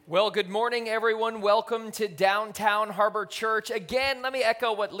Well, good morning, everyone. Welcome to Downtown Harbor Church. Again, let me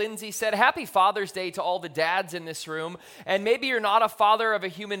echo what Lindsay said. Happy Father's Day to all the dads in this room. And maybe you're not a father of a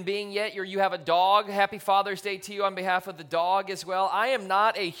human being yet. You have a dog. Happy Father's Day to you on behalf of the dog as well. I am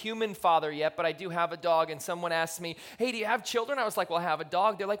not a human father yet, but I do have a dog. And someone asked me, hey, do you have children? I was like, well, I have a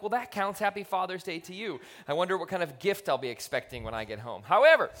dog. They're like, well, that counts. Happy Father's Day to you. I wonder what kind of gift I'll be expecting when I get home.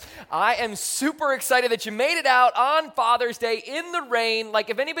 However, I am super excited that you made it out on Father's Day in the rain. Like,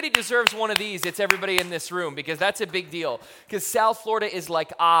 if anybody deserves one of these, it's everybody in this room, because that's a big deal. Because South Florida is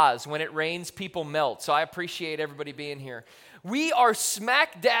like Oz. When it rains, people melt. So I appreciate everybody being here. We are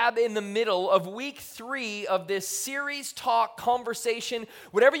smack dab in the middle of week 3 of this series, talk, conversation,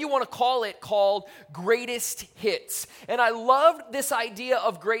 whatever you want to call it, called Greatest Hits. And I love this idea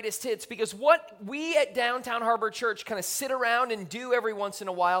of greatest hits because what we at Downtown Harbor Church kind of sit around and do every once in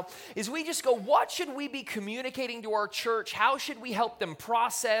a while is we just go, what should we be communicating to our church? How should we help them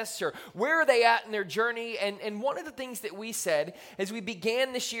process, or where are they at in their journey? And one of the things that we said as we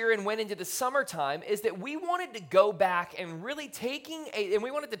began this year and went into the summertime is that we wanted to go back and really and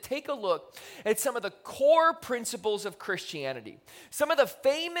we wanted to take a look at some of the core principles of Christianity. Some of the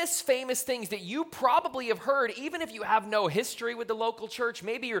famous things that you probably have heard, even if you have no history with the local church.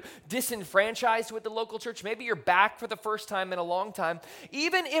 Maybe you're disenfranchised with the local church. Maybe you're back for the first time in a long time.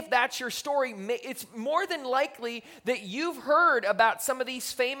 Even if that's your story, it's more than likely that you've heard about some of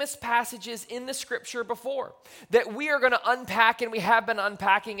these famous passages in the scripture before that we are going to unpack, and we have been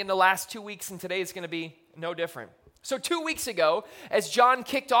unpacking in the last 2 weeks, and today is going to be no different. So 2 weeks ago, as John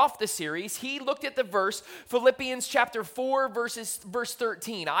kicked off the series, he looked at the verse, Philippians chapter 4, verse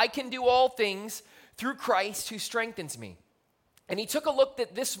 13. I can do all things through Christ who strengthens me. And he took a look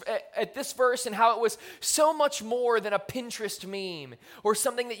at this verse and how it was so much more than a Pinterest meme or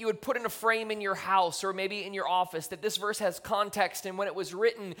something that you would put in a frame in your house or maybe in your office, that this verse has context, and when it was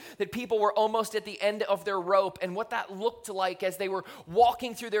written that people were almost at the end of their rope and what that looked like as they were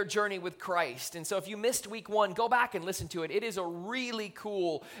walking through their journey with Christ. And so if you missed week 1, go back and listen to it. It is a really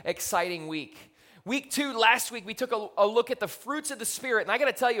cool, exciting week. Week 2, last week, we took a look at the fruits of the Spirit. And I got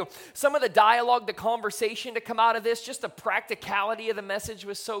to tell you, some of the dialogue, the conversation to come out of this, just the practicality of the message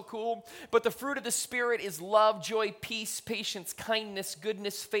was so cool. But the fruit of the Spirit is love, joy, peace, patience, kindness,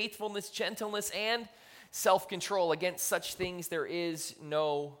 goodness, faithfulness, gentleness, and self-control. Against such things there is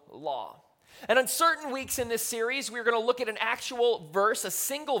no law. And on certain weeks in this series, we're going to look at an actual verse, a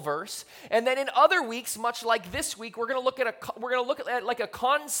single verse, and then in other weeks, much like this week, we're going to look at like a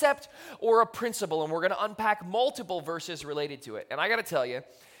concept or a principle, and we're going to unpack multiple verses related to it. And I got to tell you,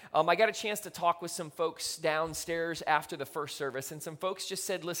 I got a chance to talk with some folks downstairs after the first service, and some folks just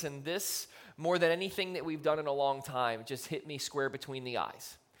said, listen, this, more than anything that we've done in a long time, just hit me square between the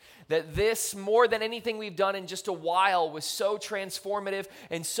eyes. That this, more than anything we've done in just a while, was so transformative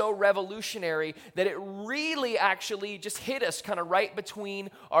and so revolutionary that it really actually just hit us kind of right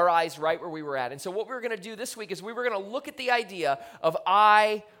between our eyes, right where we were at. And so what we were going to do this week is we were going to look at the idea of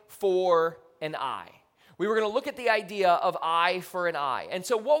eye for an eye. We were going to look at the idea of eye for an eye. And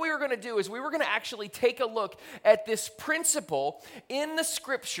so what we were going to do is we were going to actually take a look at this principle in the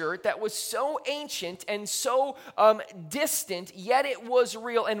scripture that was so ancient and so distant, yet it was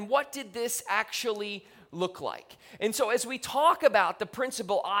real. And what did this actually look like? And so as we talk about the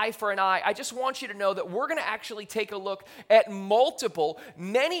principle eye for an eye, I just want you to know that we're going to actually take a look at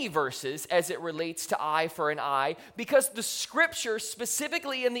many verses as it relates to eye for an eye, because the scripture,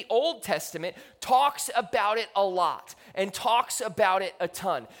 specifically in the Old Testament, talks about it a lot and talks about it a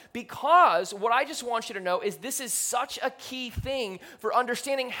ton. Because what I just want you to know is this is such a key thing for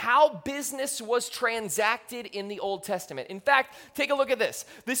understanding how business was transacted in the Old Testament. In fact, take a look at this.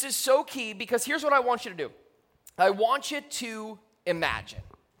 This is so key because here's what I want you to do. I want you to imagine.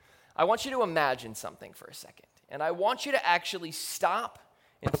 I want you to imagine something for a second. And I want you to actually stop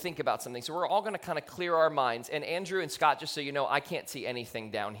and think about something. So we're all going to kind of clear our minds. And Andrew and Scott, just so you know, I can't see anything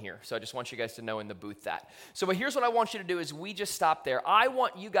down here. So I just want you guys to know in the booth that. So but here's what I want you to do is we just stop there. I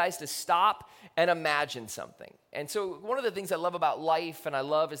want you guys to stop and imagine something. And so one of the things I love about life and I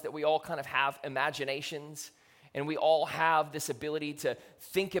love is that we all kind of have imaginations. And we all have this ability to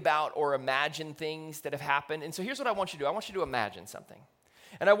think about or imagine things that have happened. And so here's what I want you to do. I want you to imagine something.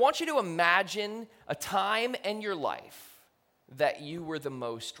 And I want you to imagine a time in your life that you were the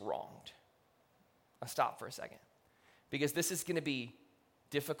most wronged. I'll stop for a second. Because this is going to be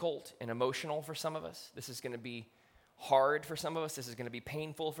difficult and emotional for some of us. This is going to be hard for some of us. This is going to be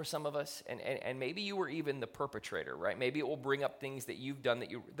painful for some of us. And maybe you were even the perpetrator, right? Maybe it will bring up things that you've done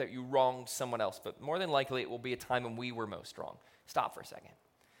that you wronged someone else. But more than likely, it will be a time when we were most wrong. Stop for a second.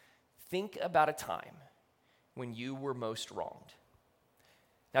 Think about a time when you were most wronged.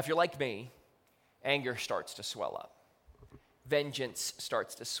 Now, if you're like me, anger starts to swell up. Vengeance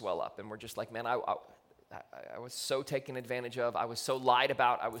starts to swell up. And we're just like, man, I was so taken advantage of. I was so lied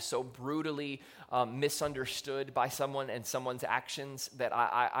about. I was so brutally misunderstood by someone and someone's actions that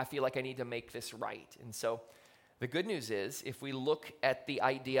I feel like I need to make this right. And so the good news is, if we look at the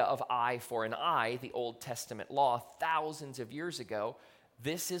idea of eye for an eye, the Old Testament law, thousands of years ago,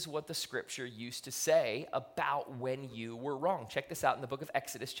 this is what the scripture used to say about when you were wrong. Check this out in the book of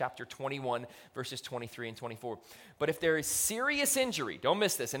Exodus, chapter 21, verses 23 and 24. But if there is serious injury, don't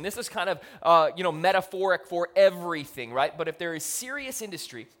miss this, and this is kind of metaphoric for everything, right? But if there is serious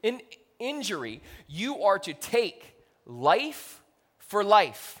injury, you are to take life for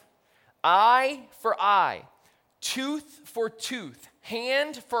life, eye for eye, tooth for tooth,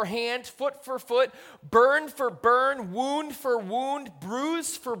 hand for hand, foot for foot, burn for burn, wound for wound,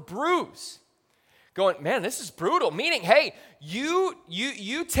 bruise for bruise. Going, man, this is brutal. Meaning, hey, you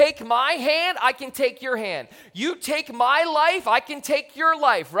take my hand, I can take your hand. You take my life, I can take your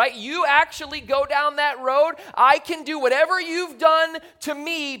life, right? You actually go down that road, I can do whatever you've done to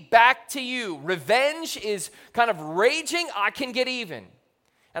me back to you. Revenge is kind of raging, I can get even.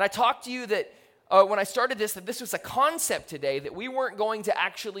 And I talked to you that when I started this, that this was a concept today, that we weren't going to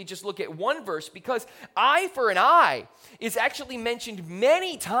actually just look at one verse, because eye for an eye is actually mentioned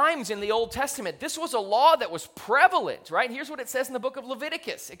many times in the Old Testament. This was a law that was prevalent, right? Here's what it says in the book of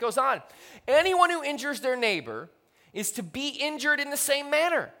Leviticus. It goes on. Anyone who injures their neighbor is to be injured in the same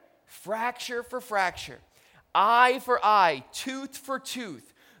manner. Fracture for fracture, eye for eye, tooth for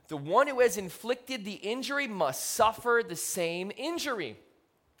tooth. The one who has inflicted the injury must suffer the same injury.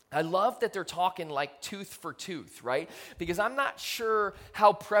 I love that they're talking like tooth for tooth, right? Because I'm not sure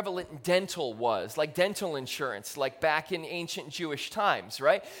how prevalent dental was, like dental insurance, like back in ancient Jewish times,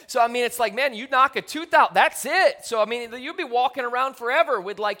 right? So, I mean, it's like, man, you knock a tooth out, that's it. So, I mean, you'd be walking around forever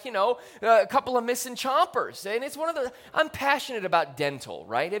with like, a couple of missing chompers. And it's I'm passionate about dental,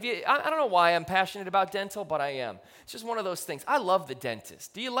 right? I don't know why I'm passionate about dental, but I am. It's just one of those things. I love the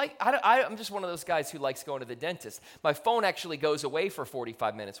dentist. Do you like, I'm just one of those guys who likes going to the dentist. My phone actually goes away for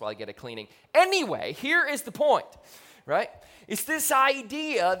 45 minutes while I get a cleaning. Anyway, here is the point, right? It's this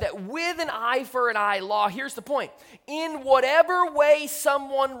idea that with an eye for an eye law, here's the point. In whatever way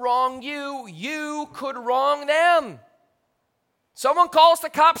someone wronged you, you could wrong them. Someone calls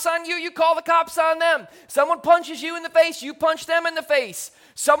the cops on you, you call the cops on them. Someone punches you in the face, you punch them in the face.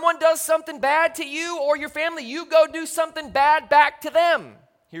 Someone does something bad to you or your family, you go do something bad back to them.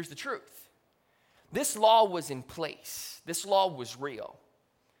 Here's the truth. This law was in place. This law was real.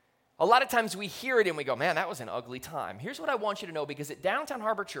 A lot of times we hear it and we go, man, that was an ugly time. Here's what I want you to know, because at Downtown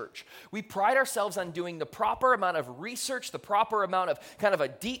Harbor Church, we pride ourselves on doing the proper amount of research, the proper amount of kind of a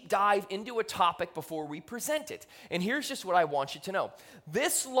deep dive into a topic before we present it. And here's just what I want you to know.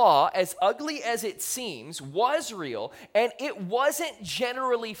 This law, as ugly as it seems, was real, and it wasn't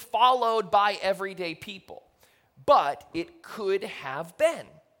generally followed by everyday people, but it could have been.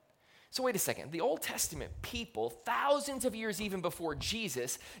 So wait a second, the Old Testament people, thousands of years even before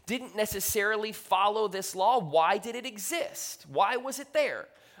Jesus, didn't necessarily follow this law. Why did it exist? Why was it there?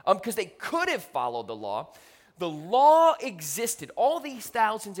 Because they could have followed the law. The law existed all these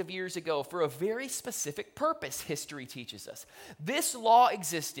thousands of years ago for a very specific purpose, history teaches us. This law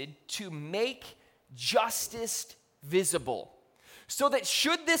existed to make justice visible, so that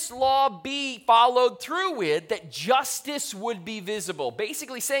should this law be followed through with, that justice would be visible.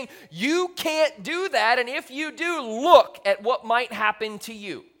 Basically saying, you can't do that, and if you do, look at what might happen to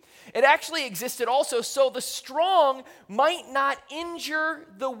you. It actually existed also so the strong might not injure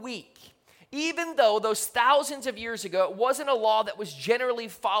the weak. Even though those thousands of years ago, it wasn't a law that was generally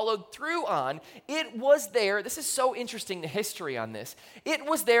followed through on, it was there. This is so interesting, the history on this. It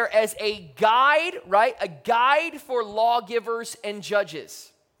was there as a guide, right? A guide for lawgivers and judges.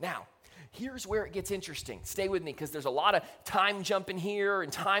 Now, here's where it gets interesting. Stay with me, because there's a lot of time jumping here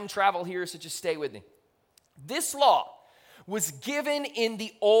and time travel here, so just stay with me. This law was given in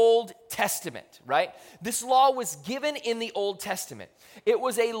the Old Testament, right? This law was given in the Old Testament. It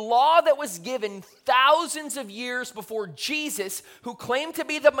was a law that was given thousands of years before Jesus, who claimed to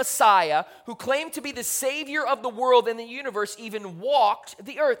be the Messiah, who claimed to be the Savior of the world and the universe, even walked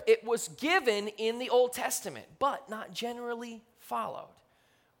the earth. It was given in the Old Testament, but not generally followed.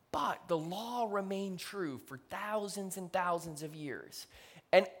 But the law remained true for thousands and thousands of years.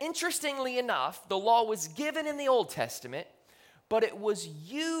 And interestingly enough, the law was given in the Old Testament, but it was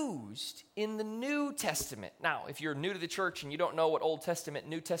used in the New Testament. Now, if you're new to the church and you don't know what Old Testament and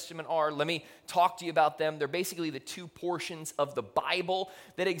New Testament are, let me talk to you about them. They're basically the two portions of the Bible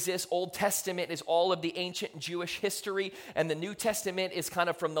that exist. Old Testament is all of the ancient Jewish history, and the New Testament is kind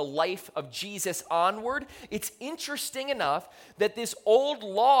of from the life of Jesus onward. It's interesting enough that this old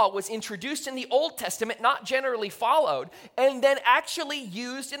law was introduced in the Old Testament, not generally followed, and then actually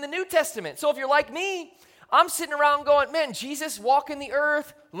used in the New Testament. So if you're like me, I'm sitting around going, man, Jesus walking the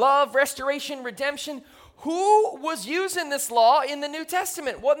earth, love, restoration, redemption. Who was using this law in the New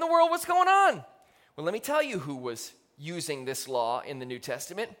Testament? What in the world was going on? Well, let me tell you who was using this law in the New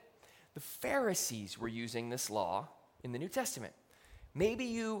Testament. The Pharisees were using this law in the New Testament. Maybe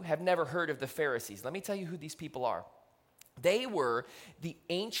you have never heard of the Pharisees. Let me tell you who these people are. They were the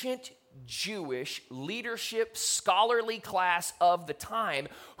ancient Jewish leadership, scholarly class of the time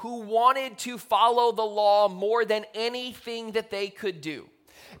who wanted to follow the law more than anything that they could do.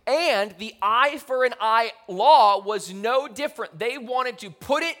 And the eye for an eye law was no different. They wanted to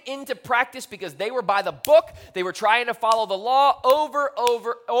put it into practice because they were by the book. They were trying to follow the law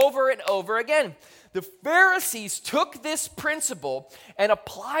over and over again. The Pharisees took this principle and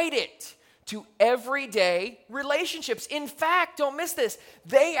applied it to everyday relationships. In fact, don't miss this,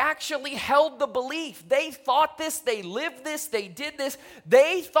 they actually held the belief. They thought this, they lived this, they did this.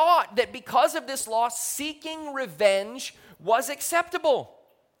 They thought that because of this law, seeking revenge was acceptable,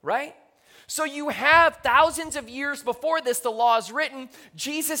 right? So you have thousands of years before this, the law is written.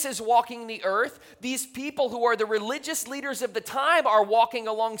 Jesus is walking the earth. These people who are the religious leaders of the time are walking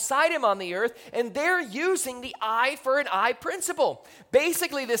alongside him on the earth, and they're using the eye for an eye principle.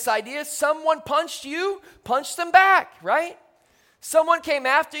 Basically, this idea, someone punched you, punch them back, right? Someone came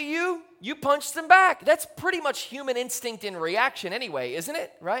after you, you punched them back. That's pretty much human instinct in reaction anyway, isn't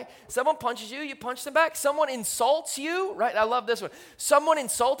it? Right? Someone punches you, you punch them back. Someone insults you, right? I love this one. Someone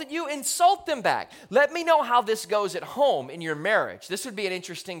insulted you, insult them back. Let me know how this goes at home in your marriage. This would be an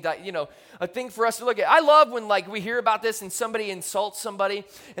interesting, a thing for us to look at. I love when we hear about this and somebody insults somebody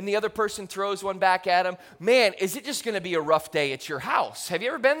and the other person throws one back at them. Man, is it just going to be a rough day at your house? Have you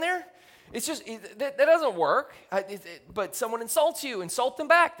ever been there? It's just, that doesn't work. But someone insults you, insult them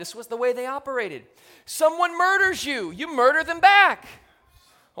back. This was the way they operated. Someone murders you, you murder them back.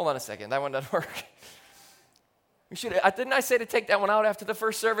 Hold on a second, that one doesn't work. Didn't I say to take that one out after the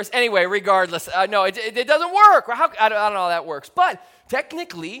first service? Anyway, regardless, no, it doesn't work. I don't know how that works. But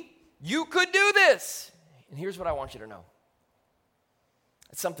technically, you could do this. And here's what I want you to know.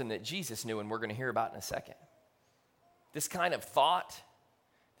 It's something that Jesus knew, and we're going to hear about in a second. This kind of thought,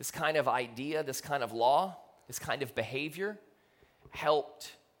 this kind of idea, this kind of law, this kind of behavior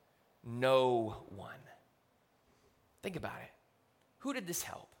helped no one. Think about it. Who did this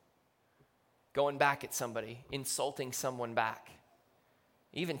help? Going back at somebody, insulting someone back,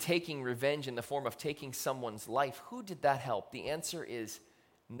 even taking revenge in the form of taking someone's life. Who did that help? The answer is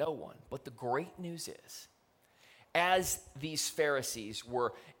no one. But the great news is, as these Pharisees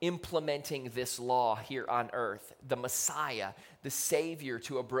were implementing this law here on earth, the Messiah, the Savior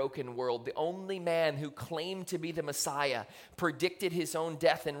to a broken world, the only man who claimed to be the Messiah, predicted his own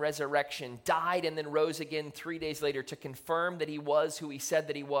death and resurrection, died and then rose again 3 days later to confirm that he was who he said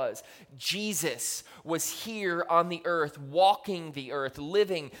that he was. Jesus was here on the earth, walking the earth,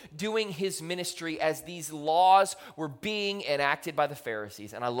 living, doing his ministry as these laws were being enacted by the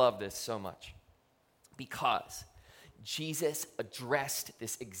Pharisees. And I love this so much because Jesus addressed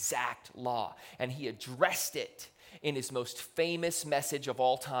this exact law, and he addressed it in his most famous message of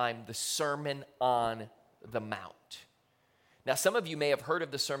all time, the Sermon on the Mount. Now, some of you may have heard of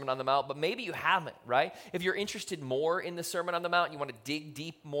the Sermon on the Mount, but maybe you haven't, right? If you're interested more in the Sermon on the Mount, you want to dig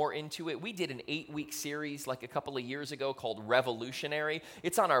deep more into it, we did an 8-week series a couple of years ago called Revolutionary.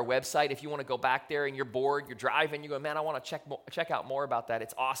 It's on our website. If you want to go back there and you're bored, you're driving, you go, man, I want to check out more about that.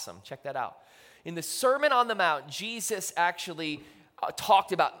 It's awesome. Check that out. In the Sermon on the Mount, Jesus actually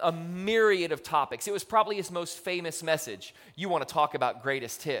talked about a myriad of topics. It was probably his most famous message. You want to talk about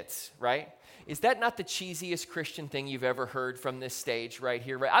greatest hits, right? Is that not the cheesiest Christian thing you've ever heard from this stage right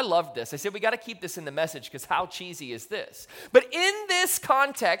here? Right? I loved this. I said, we got to keep this in the message because how cheesy is this? But in this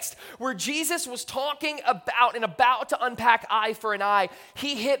context where Jesus was talking about and about to unpack eye for an eye,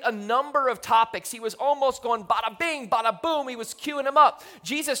 he hit a number of topics. He was almost going bada bing, bada boom. He was queuing them up.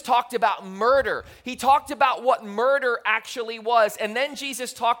 Jesus talked about murder. He talked about what murder actually was. And then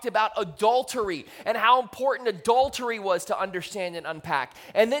Jesus talked about adultery and how important adultery was to understand and unpack.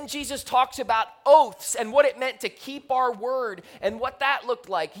 And then Jesus talks about oaths and what it meant to keep our word and what that looked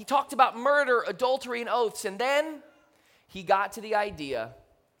like. He talked about murder, adultery, and oaths. And then he got to the idea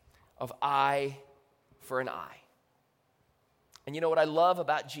of eye for an eye. And you know what I love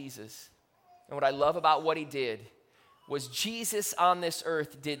about Jesus and what I love about what he did was Jesus on this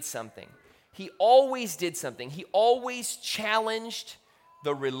earth did something. He always did something. He always challenged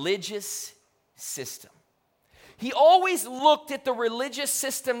the religious system. He always looked at the religious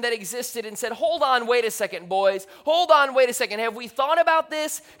system that existed and said, hold on, wait a second, boys. Hold on, wait a second. Have we thought about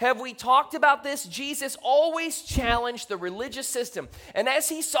this? Have we talked about this? Jesus always challenged the religious system. And as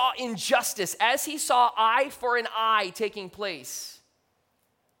he saw injustice, as he saw eye for an eye taking place,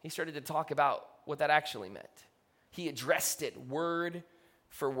 he started to talk about what that actually meant. He addressed it word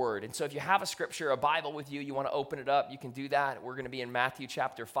for word. And so if you have a scripture, a Bible with you, you want to open it up, you can do that. We're going to be in Matthew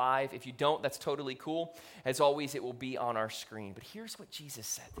chapter 5. If you don't, that's totally cool. As always, it will be on our screen. But here's what Jesus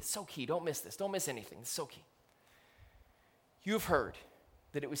said. It's so key. Don't miss this. Don't miss anything. It's so key. You have heard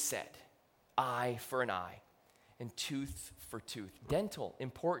that it was said, eye for an eye and tooth for tooth. Dental,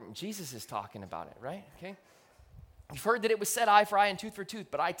 important. Jesus is talking about it, right? Okay. You've heard that it was said, eye for eye and tooth for tooth.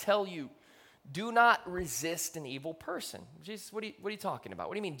 But I tell you, do not resist an evil person. Jesus, what are you talking about?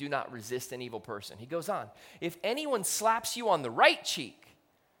 What do you mean, do not resist an evil person? He goes on. If anyone slaps you on the right cheek,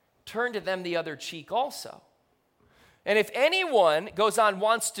 turn to them the other cheek also. And if anyone, goes on,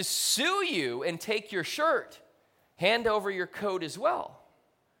 wants to sue you and take your shirt, hand over your coat as well.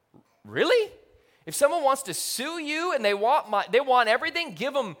 Really? If someone wants to sue you and they want everything,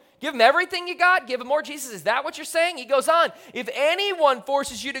 give them everything you got, give them more. Jesus, is that what you're saying? He goes on, if anyone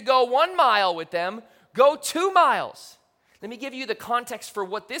forces you to go 1 mile with them, go 2 miles. Let me give you the context for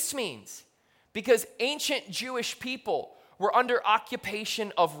what this means. Because ancient Jewish people were under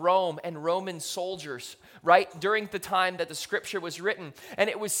occupation of Rome and Roman soldiers, right, during the time that the scripture was written. And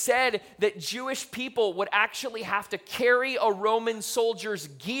it was said that Jewish people would actually have to carry a Roman soldier's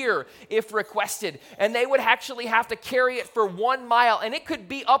gear if requested. And they would actually have to carry it for 1 mile. And it could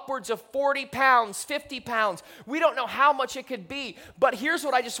be upwards of 40 pounds, 50 pounds. We don't know how much it could be. But here's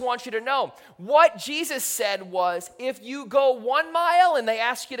what I just want you to know. What Jesus said was, if you go 1 mile and they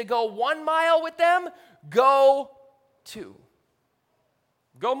ask you to go 1 mile with them, go 2.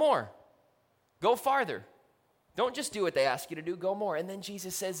 Go more. Go farther. Don't just do what they ask you to do, go more. And then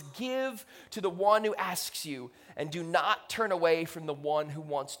Jesus says, give to the one who asks you, and do not turn away from the one who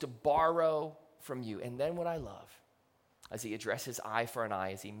wants to borrow from you. And then what I love, as he addresses eye for an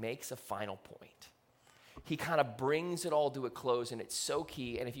eye, is he makes a final point. He kind of brings it all to a close, and it's so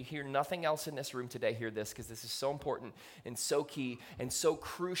key. And if you hear nothing else in this room today, hear this, because this is so important and so key and so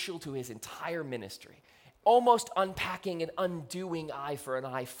crucial to his entire ministry. Almost unpacking and undoing eye for an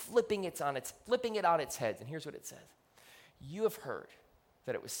eye, flipping it on its head. And here's what it says. You have heard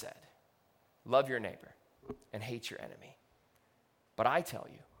that it was said, love your neighbor and hate your enemy. But I tell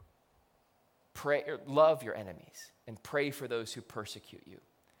you, love your enemies and pray for those who persecute you,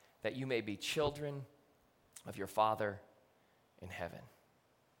 that you may be children of your Father in heaven.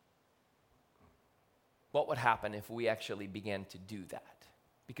 What would happen if we actually began to do that?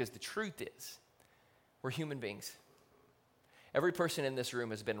 Because the truth is, we're human beings. Every person in this room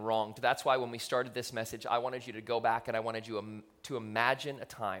has been wronged. That's why when we started this message, I wanted you to go back and I wanted you to imagine a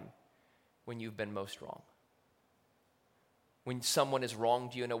time when you've been most wrong. When someone has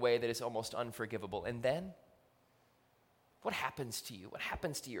wronged you in a way that is almost unforgivable. And then, what happens to you? What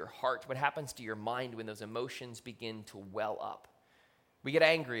happens to your heart? What happens to your mind when those emotions begin to well up? We get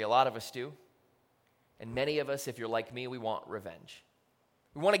angry, a lot of us do. And many of us, if you're like me, we want revenge.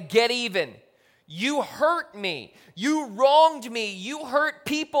 We want to get even. You hurt me. You wronged me. You hurt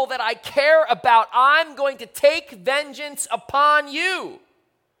people that I care about. I'm going to take vengeance upon you.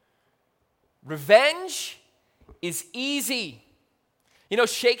 Revenge is easy. You know,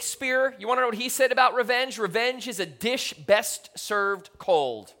 Shakespeare, you want to know what he said about revenge? Revenge is a dish best served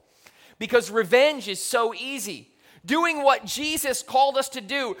cold. Because revenge is so easy. Doing what Jesus called us to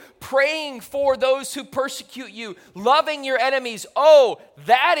do, praying for those who persecute you, loving your enemies. Oh,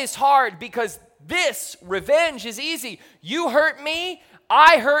 that is hard because this revenge is easy. You hurt me,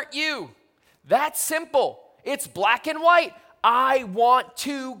 I hurt you. That's simple. It's black and white. I want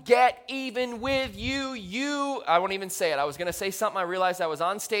to get even with you. I won't even say it. I was going to say something. I realized I was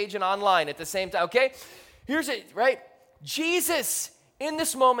on stage and online at the same time. Okay, here's it, right? Jesus in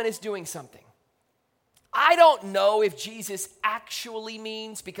this moment is doing something. I don't know if Jesus actually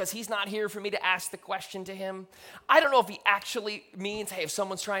means, because he's not here for me to ask the question to him. I don't know if he actually means, hey, if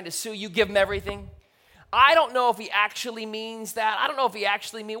someone's trying to sue you, give them everything. I don't know if he actually means that. I don't know if he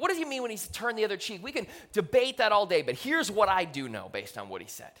actually means, what does he mean when he's turned the other cheek? We can debate that all day, but here's what I do know based on what he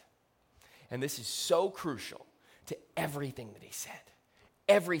said. And this is so crucial to everything that he said.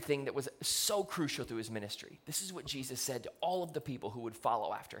 Everything that was so crucial to his ministry. This is what Jesus said to all of the people who would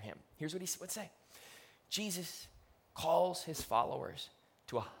follow after him. Here's what he would say. Jesus calls his followers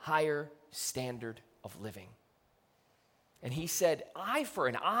to a higher standard of living. And he said, eye for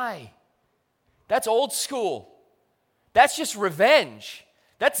an eye. That's old school. That's just revenge.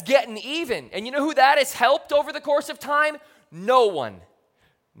 That's getting even. And you know who that has helped over the course of time? No one.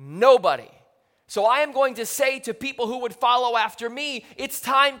 Nobody. So I am going to say to people who would follow after me, it's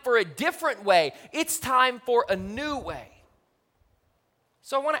time for a different way. It's time for a new way.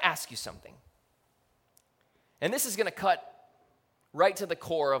 So I want to ask you something. And this is going to cut right to the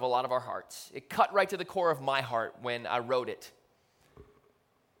core of a lot of our hearts. It cut right to the core of my heart when I wrote it.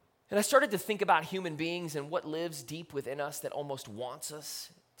 And I started to think about human beings and what lives deep within us that almost wants us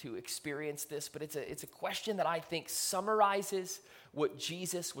to experience this. But it's a question that I think summarizes what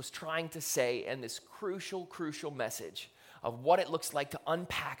Jesus was trying to say and this crucial message of what it looks like to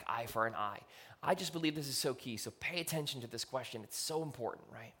unpack eye for an eye. I just believe this is so key. So pay attention to this question. It's so important,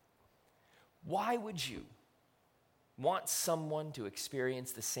 right? Why would you want someone to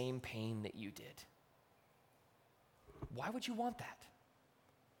experience the same pain that you did? Why would you want that?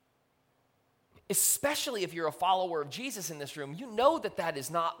 Especially if you're a follower of Jesus in this room, you know that is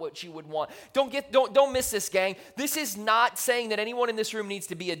not what you would want. Don't miss this, gang. This is not saying that anyone in this room needs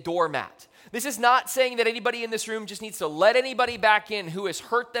to be a doormat. This is not saying that anybody in this room just needs to let anybody back in who has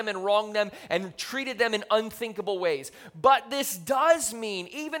hurt them and wronged them and treated them in unthinkable ways. But this does mean,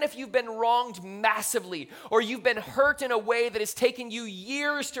 even if you've been wronged massively or you've been hurt in a way that has taken you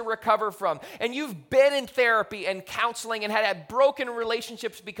years to recover from, and you've been in therapy and counseling and had broken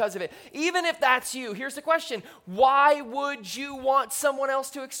relationships because of it, even if that's you, here's the question: why would you want someone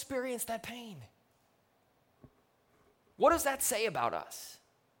else to experience that pain? What does that say about us?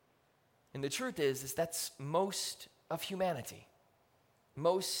 And the truth is that's most of humanity.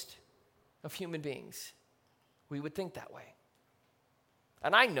 Most of human beings. We would think that way.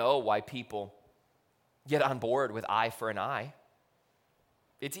 And I know why people get on board with eye for an eye.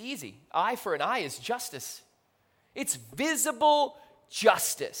 It's easy. Eye for an eye is justice. It's visible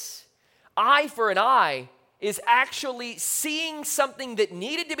justice. Eye for an eye is actually seeing something that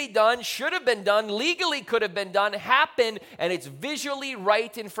needed to be done, should have been done, legally could have been done, happen, and it's visually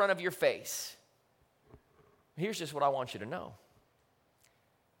right in front of your face. Here's just what I want you to know.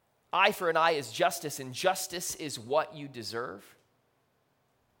 Eye for an eye is justice, and justice is what you deserve.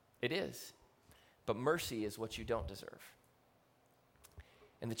 It is. But mercy is what you don't deserve.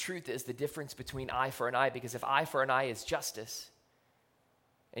 And the truth is the difference between eye for an eye, because if eye for an eye is justice,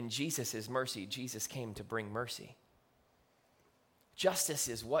 and Jesus is mercy, Jesus came to bring mercy. Justice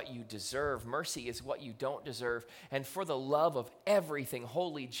is what you deserve. Mercy is what you don't deserve. And for the love of everything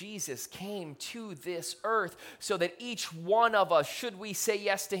holy, Jesus came to this earth so that each one of us, should we say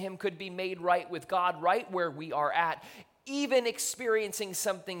yes to him, could be made right with God right where we are at, even experiencing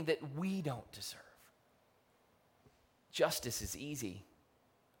something that we don't deserve. Justice is easy.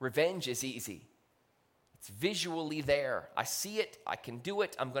 Revenge is easy. It's visually there. I see it. I can do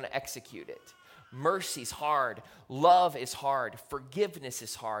it. I'm going to execute it. Mercy's hard. Love is hard. Forgiveness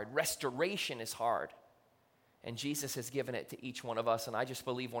is hard. Restoration is hard. And Jesus has given it to each one of us. And I just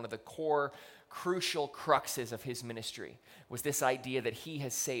believe one of the core, crucial cruxes of his ministry was this idea that he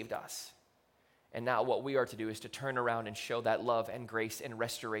has saved us. And now what we are to do is to turn around and show that love and grace and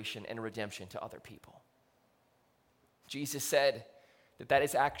restoration and redemption to other people. Jesus said that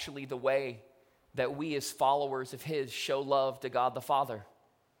is actually the way that we as followers of his show love to God the Father,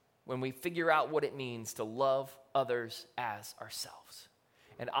 when we figure out what it means to love others as ourselves.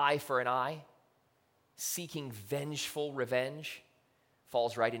 An eye for an eye, seeking vengeful revenge,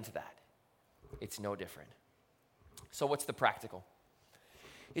 falls right into that. It's no different. So what's the practical?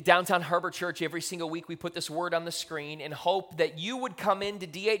 At Downtown Harbor Church, every single week we put this word on the screen in hope that you would come into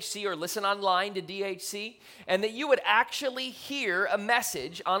DHC or listen online to DHC, and that you would actually hear a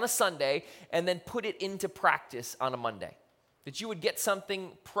message on a Sunday and then put it into practice on a Monday. That you would get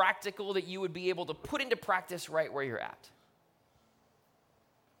something practical that you would be able to put into practice right where you're at.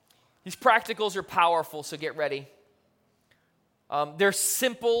 These practicals are powerful, so get ready. They're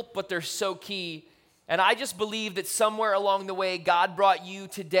simple, but they're so key. And I just believe that somewhere along the way, God brought you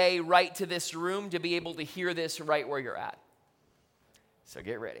today right to this room to be able to hear this right where you're at. So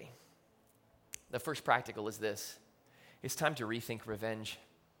get ready. The first practical is this. It's time to rethink revenge.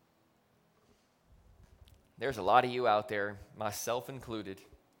 There's a lot of you out there, myself included,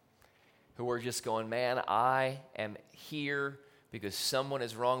 who are just going, man, I am here because someone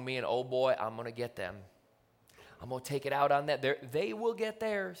has wronged me, and oh boy, I'm going to get them. I'm going to take it out on them. They will get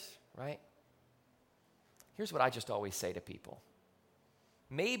theirs, right? Here's what I just always say to people.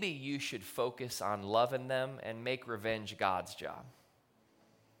 Maybe you should focus on loving them and make revenge God's job.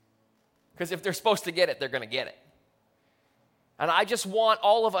 Because if they're supposed to get it, they're going to get it. And I just want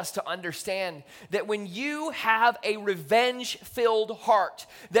all of us to understand that when you have a revenge-filled heart,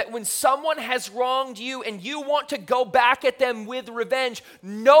 that when someone has wronged you and you want to go back at them with revenge,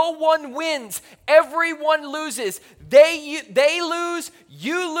 no one wins. Everyone loses. They lose,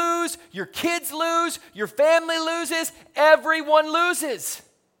 you lose, your kids lose, your family loses, everyone loses.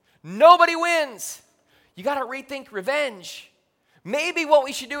 Nobody wins. You got to rethink revenge. Maybe what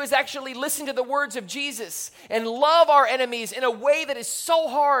we should do is actually listen to the words of Jesus and love our enemies in a way that is so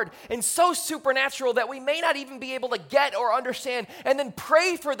hard and so supernatural that we may not even be able to get or understand, and then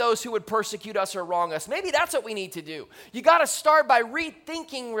pray for those who would persecute us or wrong us. Maybe that's what we need to do. You got to start by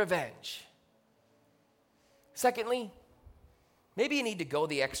rethinking revenge. Secondly, maybe you need to go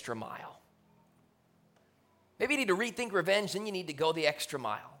the extra mile. Maybe you need to rethink revenge, then you need to go the extra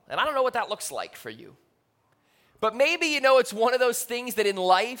mile. And I don't know what that looks like for you. But maybe, it's one of those things that in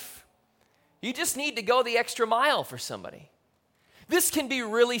life, you just need to go the extra mile for somebody. This can be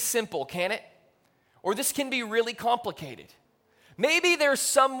really simple, can it? Or this can be really complicated. Maybe there's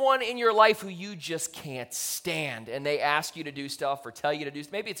someone in your life who you just can't stand, and they ask you to do stuff or tell you to do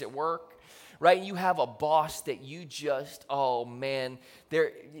stuff. Maybe it's at work, right? You have a boss that you just, oh man,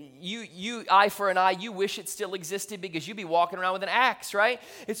 eye for an eye, you wish it still existed because you'd be walking around with an axe, right?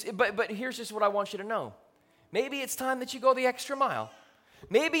 But here's just what I want you to know. Maybe it's time that you go the extra mile.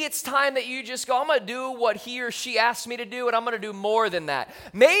 Maybe it's time that you just go, I'm going to do what he or she asked me to do, and I'm going to do more than that.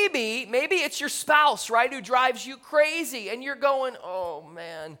 Maybe it's your spouse, right, who drives you crazy, and you're going, oh,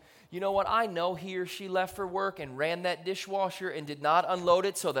 man, you know what? I know he or she left for work and ran that dishwasher and did not unload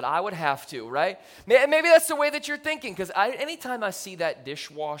it so that I would have to, right? Maybe that's the way that you're thinking, because anytime I see that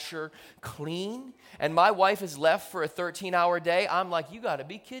dishwasher clean and my wife is left for a 13-hour day, I'm like, you got to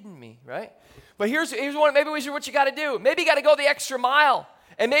be kidding me, right? But here's what you got to do. Maybe you got to go the extra mile.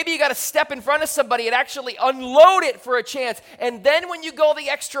 And maybe you got to step in front of somebody and actually unload it for a chance. And then when you go the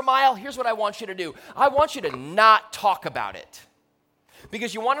extra mile, here's what I want you to do. I want you to not talk about it.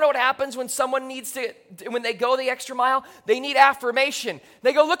 Because you want to know what happens when when they go the extra mile? They need affirmation.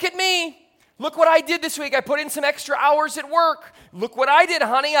 They go, look at me. Look what I did this week. I put in some extra hours at work. Look what I did,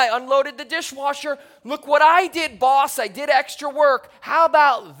 honey. I unloaded the dishwasher. Look what I did, boss. I did extra work. How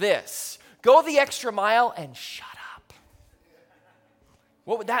about this? Go the extra mile and shut up.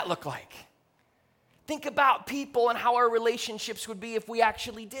 What would that look like? Think about people and how our relationships would be if we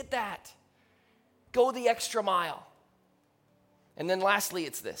actually did that. Go the extra mile. And then lastly,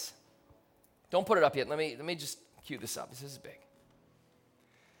 it's this. Don't put it up yet. Let me just cue this up. This is big.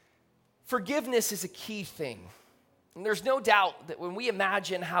 Forgiveness is a key thing. And there's no doubt that when we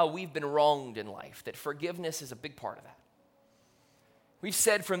imagine how we've been wronged in life, that forgiveness is a big part of that. We've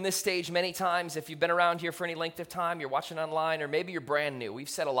said from this stage many times, if you've been around here for any length of time, you're watching online, or maybe you're brand new, we've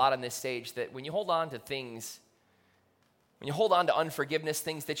said a lot on this stage that when you hold on to things, when you hold on to unforgiveness,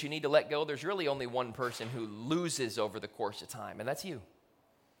 things that you need to let go, there's really only one person who loses over the course of time, and that's you.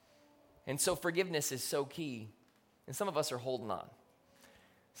 And so forgiveness is so key, and some of us are holding on.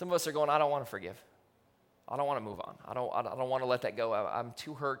 Some of us are going, I don't want to forgive. I don't want to move on. I don't want to let that go. I'm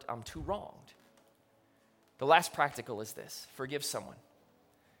too hurt. I'm too wronged. The last practical is this. Forgive someone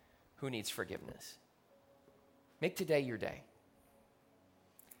who needs forgiveness. Make today your day.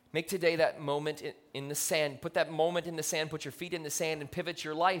 Make today that moment in the sand. Put that moment in the sand, put your feet in the sand, and pivot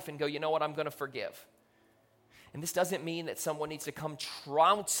your life and go, you know what, I'm going to forgive. And this doesn't mean that someone needs to come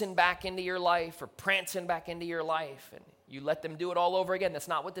trouncing back into your life or prancing back into your life and you let them do it all over again. That's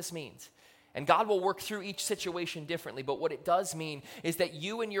not what this means. And God will work through each situation differently. But what it does mean is that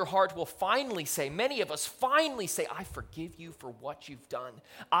you in your heart will finally say, many of us finally say, I forgive you for what you've done.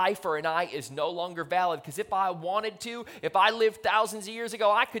 Eye for an eye is no longer valid, because if I wanted to, if I lived thousands of years ago,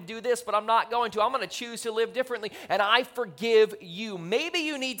 I could do this, but I'm not going to. I'm going to choose to live differently, and I forgive you. Maybe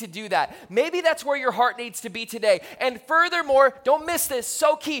you need to do that. Maybe that's where your heart needs to be today. And furthermore, don't miss this,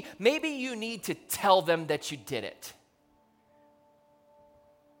 so key, maybe you need to tell them that you did it.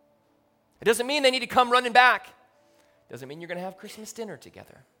 It doesn't mean they need to come running back. It doesn't mean you're going to have Christmas dinner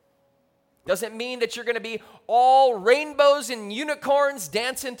together. It doesn't mean that you're going to be all rainbows and unicorns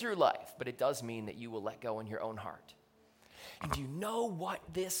dancing through life. But it does mean that you will let go in your own heart. And do you know what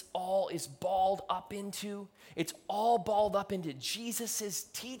this all is balled up into? It's all balled up into Jesus'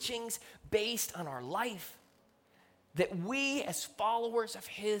 teachings based on our life. That we as followers of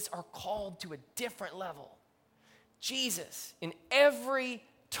his are called to a different level. Jesus, in every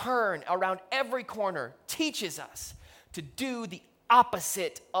turn, around every corner, teaches us to do the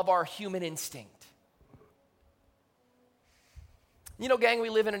opposite of our human instinct. You know, gang, we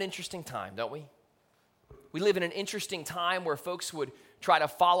live in an interesting time, don't we? We live in an interesting time where folks would try to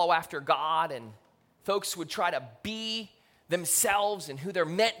follow after God, and folks would try to be themselves and who they're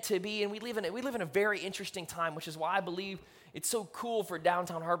meant to be. And we live in a very interesting time, which is why I believe it's so cool for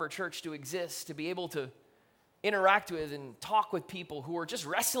Downtown Harbor Church to exist, to be able to interact with and talk with people who are just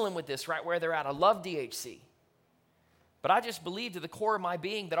wrestling with this right where they're at. I love DHC. But I just believe to the core of my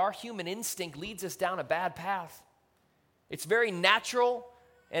being that our human instinct leads us down a bad path. It's very natural,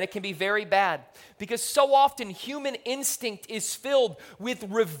 and it can be very bad, because so often human instinct is filled with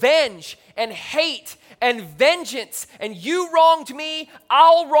revenge and hate and vengeance, and you wronged me,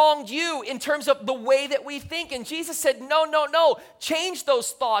 I'll wrong you, in terms of the way that we think. And Jesus said, no, change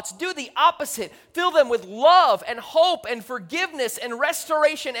those thoughts, do the opposite, fill them with love and hope and forgiveness and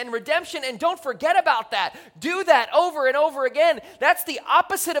restoration and redemption, and don't forget about that. Do that over and over again. That's the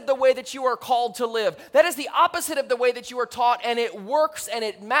opposite of the way that you are called to live. That is the opposite of the way that you are taught, and it works and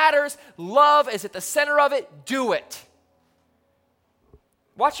it matters. Love is at the center of it. Do it.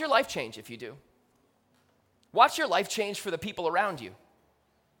 Watch your life change if you do. Watch your life change for the people around you.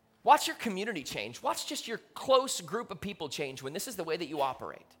 Watch your community change. Watch just your close group of people change when this is the way that you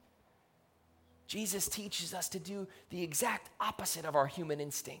operate. Jesus teaches us to do the exact opposite of our human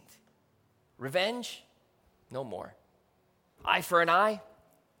instinct. Revenge, no more. Eye for an eye,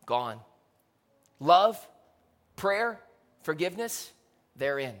 gone. Love, prayer, forgiveness,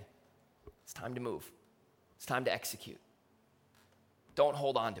 they're in. It's time to move. It's time to execute. Don't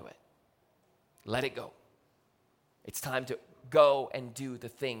hold on to it. Let it go. It's time to go and do the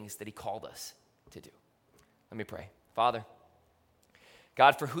things that he called us to do. Let me pray. Father,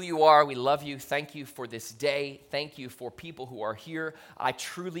 God, for who you are, we love you. Thank you for this day. Thank you for people who are here. I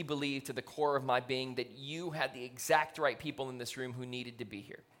truly believe to the core of my being that you had the exact right people in this room who needed to be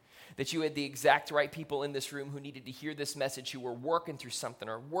here. That you had the exact right people in this room who needed to hear this message, who were working through something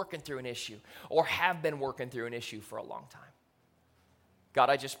or working through an issue or have been working through an issue for a long time. God,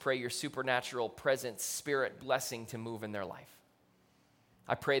 I just pray your supernatural presence, spirit, blessing to move in their life.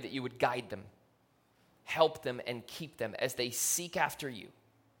 I pray that you would guide them, help them, and keep them as they seek after you.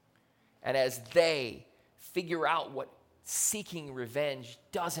 And as they figure out what seeking revenge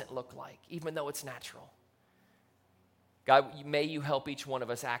doesn't look like, even though it's natural. God, may you help each one of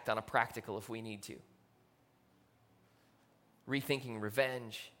us act on a practical if we need to. Rethinking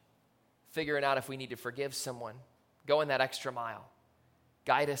revenge, figuring out if we need to forgive someone, going that extra mile.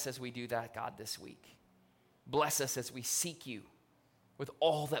 Guide us as we do that, God, this week. Bless us as we seek you with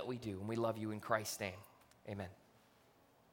all that we do. And we love you in Christ's name. Amen.